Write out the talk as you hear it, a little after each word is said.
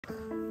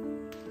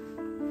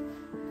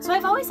So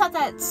I've always thought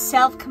that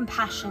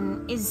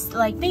self-compassion is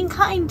like being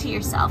kind to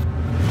yourself.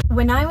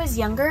 When I was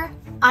younger,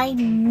 I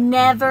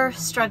never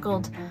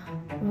struggled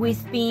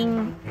with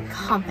being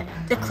confident.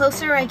 The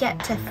closer I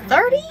get to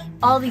 30,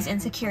 all these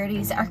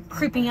insecurities are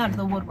creeping out of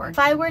the woodwork. If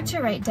I were to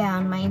write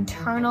down my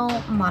internal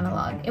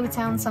monologue, it would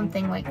sound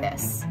something like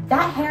this.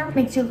 That hair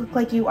makes you look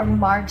like you are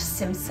Marge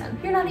Simpson.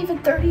 You're not even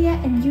 30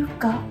 yet and you've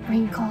got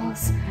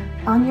wrinkles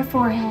on your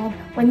forehead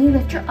when you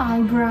lift your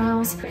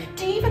eyebrows.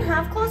 Do you even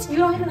have clothes? You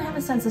don't even have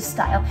a sense of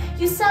style.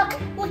 You suck.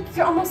 Look,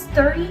 you're almost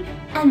 30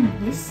 and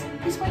this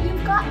is what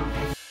you've got.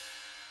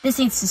 This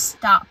needs to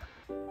stop.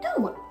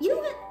 No, you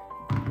know what?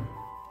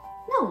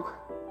 No,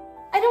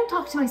 I don't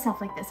talk to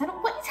myself like this.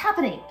 What is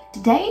happening?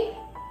 Today,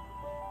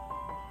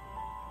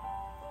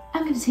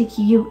 I'm gonna take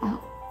you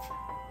out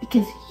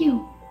because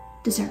you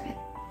deserve it.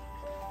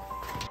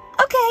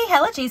 Okay,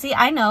 hella cheesy,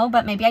 I know,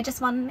 but maybe I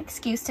just want an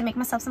excuse to make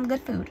myself some good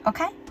food,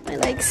 okay? My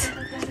legs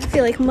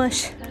feel like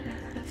mush.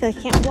 I feel like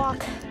I can't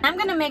walk. I'm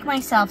gonna make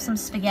myself some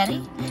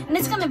spaghetti, and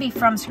it's gonna be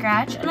from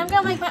scratch, and I'm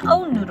gonna make my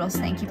own noodles,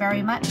 thank you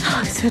very much. Oh,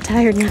 I'm so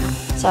tired now.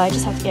 So I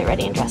just have to get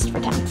ready and dressed for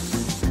town.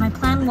 My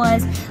plan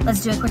was,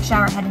 let's do a quick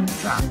shower heading to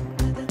Drum.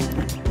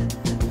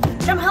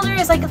 Drumheller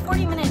is like a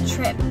 40-minute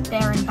trip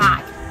there and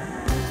back.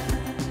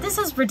 This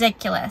is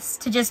ridiculous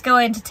to just go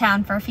into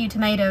town for a few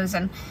tomatoes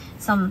and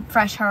some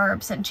fresh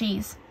herbs and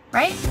cheese,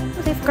 right?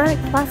 Well, they've garlic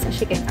plus I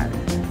should get garlic.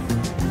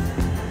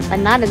 But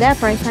not at that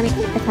price, honey.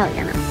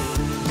 Italiano.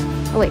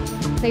 Oh wait,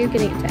 so you're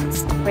getting a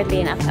text. Weirdly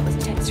enough, that was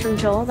a text from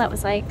Joel that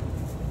was like,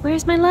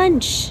 where's my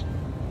lunch?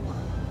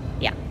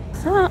 Yeah.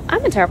 So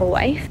I'm a terrible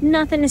wife.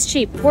 Nothing is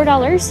cheap.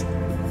 $4.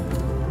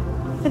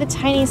 For the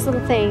tiniest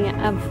little thing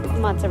of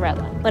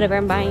mozzarella. Whatever,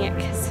 I'm buying it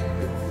because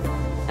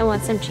I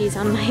want some cheese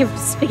on my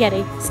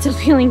spaghetti. Still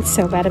feeling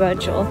so bad about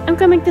Joel. I'm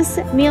gonna make this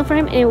meal for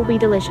him and it will be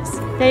delicious.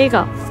 There you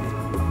go.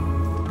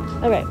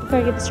 Alright, before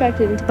I get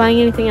distracted into buying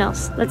anything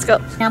else, let's go.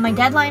 Now my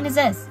deadline is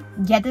this.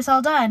 Get this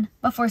all done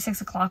before 6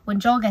 o'clock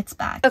when Joel gets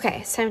back. Okay,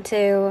 it's time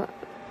to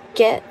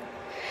get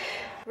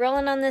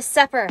rolling on this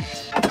supper.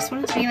 I just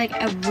want it to be like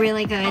a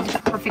really good,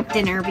 perfect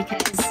dinner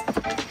because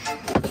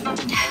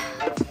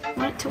I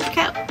want it to work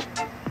out.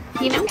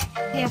 You know?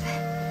 We have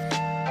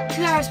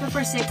 2 hours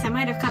before 6. I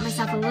might have cut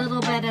myself a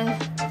little bit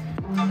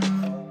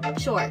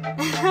of short.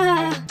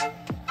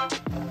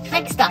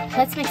 Next up,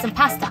 let's make some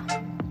pasta.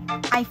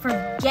 I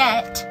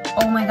forget,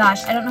 oh my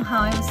gosh, I don't know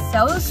how I'm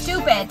so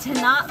stupid to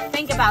not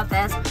think about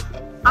this.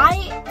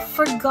 I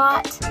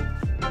forgot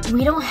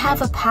we don't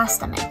have a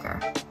pasta maker.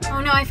 Oh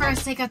no, I forgot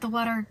to take out the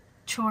water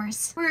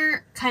chores.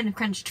 We're kind of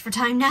crunched for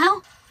time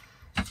now.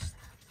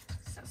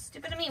 So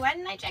stupid of me, why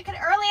didn't I check it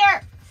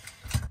earlier?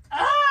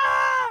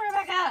 Ah,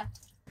 Rebecca!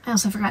 I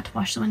also forgot to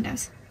wash the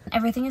windows.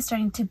 Everything is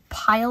starting to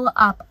pile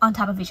up on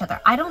top of each other.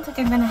 I don't think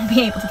I'm gonna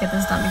be able to get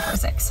this done before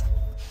 6.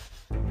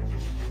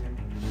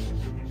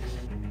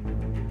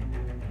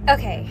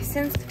 Okay,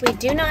 since we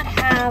do not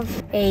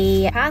have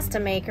a pasta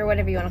maker,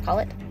 whatever you want to call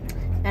it,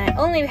 and I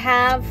only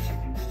have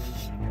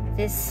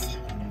this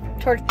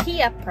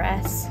tortilla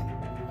press.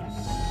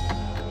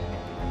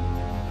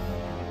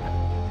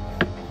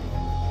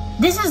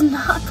 This is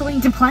not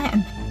going to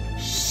plan.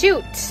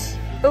 Shoot!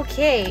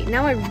 Okay,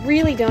 now I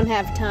really don't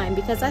have time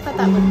because I thought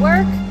that would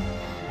work,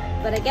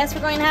 but I guess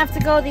we're going to have to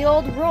go the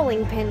old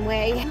rolling pin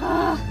way.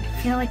 I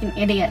feel like an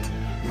idiot.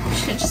 I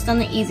should have just done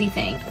the easy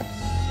thing.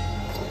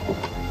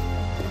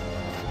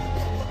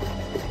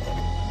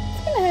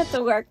 It's gonna have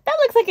to work. That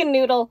looks like a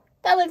noodle.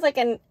 That looks like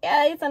yeah,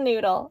 it's a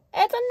noodle.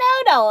 It's a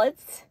noodle.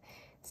 It's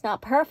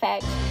not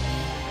perfect.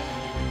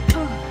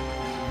 Oh,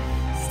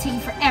 it's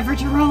taking forever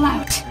to roll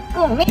out.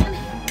 Oh man,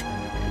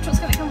 Joel's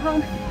gonna come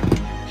home.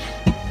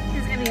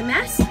 It's gonna be a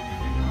mess.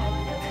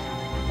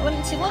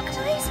 Wouldn't you look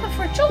nice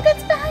before Joel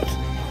gets back?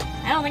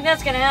 I don't think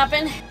that's gonna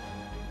happen. I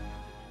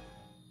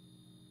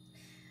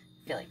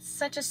feel like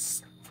such a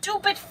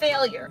stupid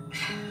failure.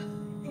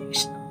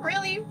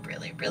 I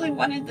really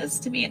wanted this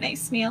to be a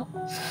nice meal.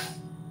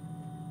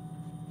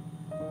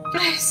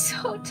 I'm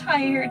so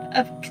tired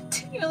of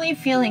continually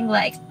feeling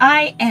like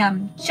I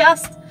am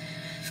just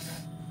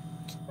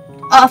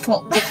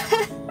awful. I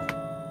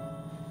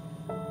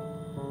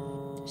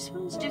just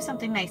wanted to do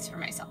something nice for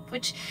myself,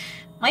 which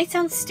might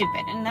sound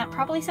stupid, and that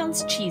probably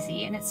sounds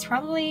cheesy, and it's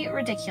probably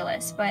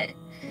ridiculous, but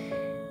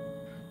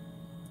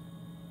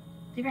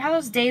you ever have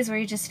those days where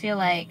you just feel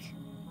like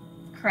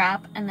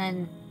crap, and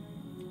then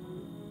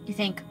you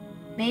think,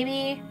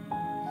 maybe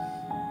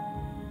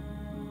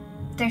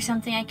there's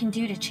something I can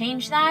do to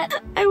change that?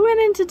 I went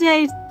in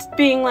today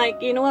being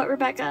like, you know what,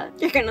 Rebecca?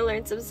 You're gonna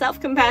learn some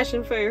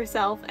self-compassion for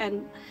yourself,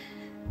 and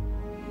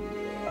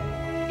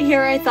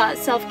here I thought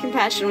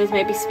self-compassion was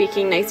maybe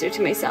speaking nicer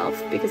to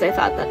myself because I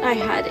thought that I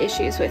had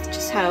issues with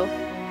just how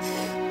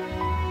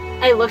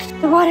I looked.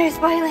 The water is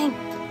boiling.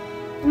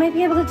 I might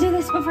be able to do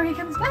this before he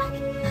comes back.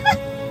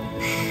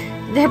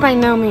 They're by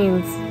no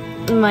means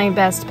my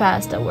best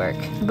pasta work,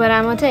 but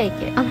I'm gonna take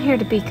it. I'm here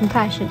to be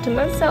compassionate to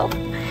myself.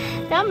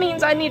 That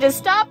means I need to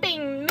stop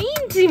being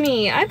mean to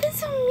me. I've been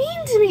so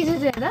mean to me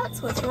today.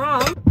 That's what's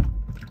wrong.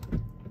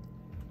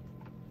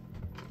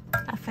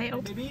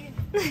 failed. Maybe?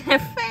 I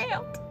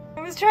failed.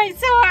 I was trying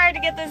so hard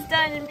to get this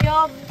done and be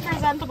all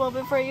presentable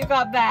before you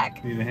got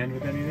back. Need a hand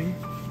with anything?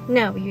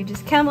 No, you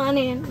just come on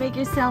in, make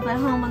yourself at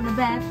home on the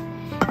bed.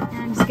 And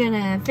I'm just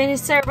gonna finish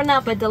serving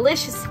up a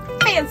delicious,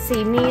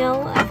 fancy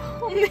meal of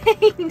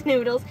homemade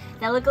noodles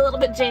that look a little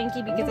bit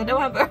janky because I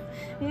don't have a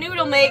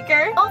noodle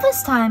maker. All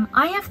this time,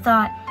 I have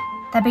thought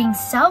that being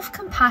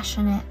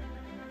self-compassionate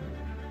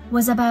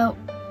was about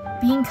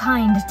being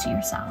kind to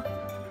yourself.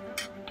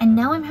 And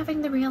now I'm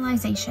having the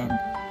realization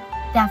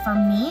that for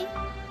me,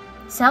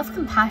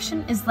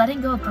 self-compassion is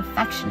letting go of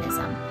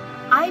perfectionism.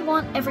 I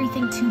want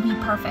everything to be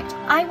perfect.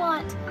 I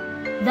want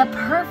the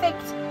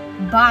perfect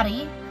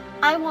body.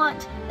 I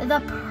want the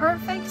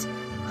perfect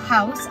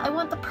house. I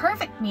want the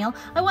perfect meal.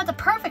 I want the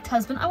perfect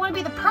husband. I want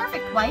to be the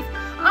perfect wife.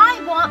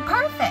 I want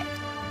perfect.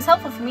 It's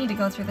helpful for me to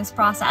go through this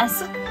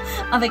process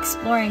of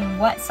exploring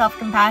what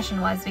self-compassion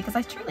was, because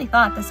I truly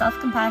thought the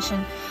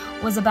self-compassion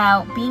was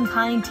about being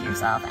kind to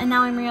yourself. And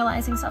now I'm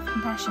realizing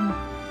self-compassion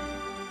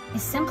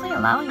is simply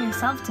allowing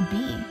yourself to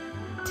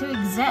be, to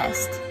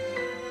exist.